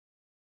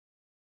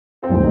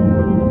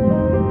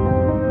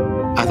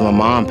after my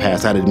mom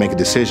passed, I had to make a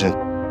decision.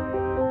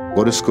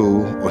 Go to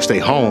school or stay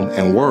home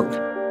and work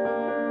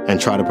and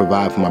try to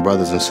provide for my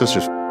brothers and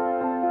sisters.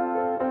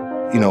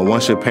 You know,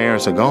 once your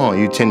parents are gone,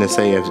 you tend to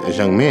say, as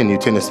young men, you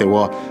tend to say,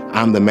 well,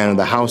 I'm the man of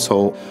the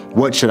household.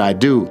 What should I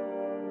do?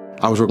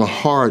 I was working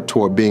hard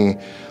toward being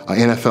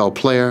an NFL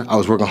player. I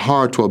was working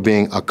hard toward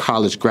being a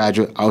college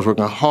graduate. I was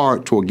working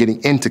hard toward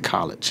getting into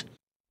college.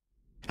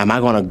 Am I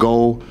going to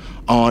go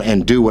on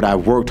and do what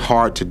I've worked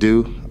hard to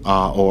do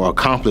or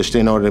accomplished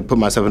in order to put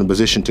myself in a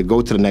position to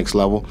go to the next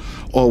level?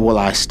 Or will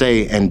I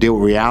stay and deal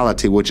with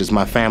reality, which is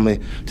my family,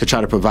 to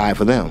try to provide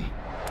for them?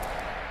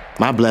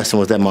 My blessing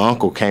was that my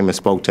uncle came and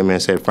spoke to me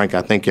and said, Frank,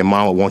 I think your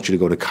mom would want you to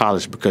go to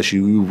college because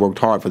you worked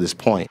hard for this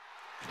point.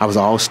 I was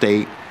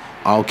all-state,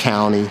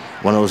 all-county,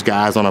 one of those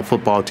guys on a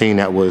football team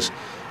that was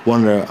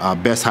one of the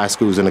best high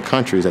schools in the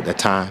country at that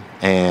time.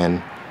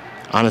 And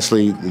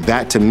honestly,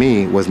 that to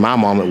me was my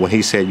moment when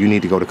he said, you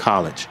need to go to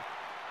college.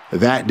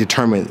 That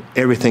determined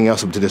everything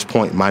else up to this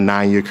point, my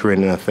 9-year career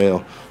in the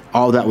NFL.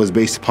 All that was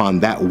based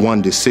upon that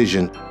one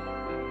decision.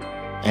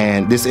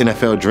 And this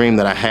NFL dream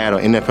that I had, or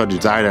NFL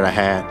desire that I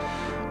had,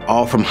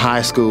 all from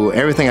high school,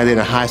 everything I did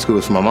in high school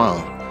was for my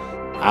mom.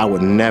 I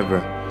would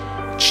never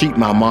cheat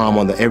my mom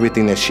on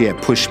everything that she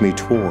had pushed me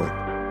toward.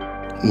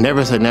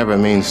 Never say never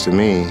means to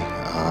me,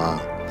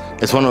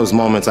 it's one of those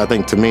moments, I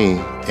think to me,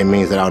 it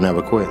means that I'll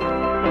never quit.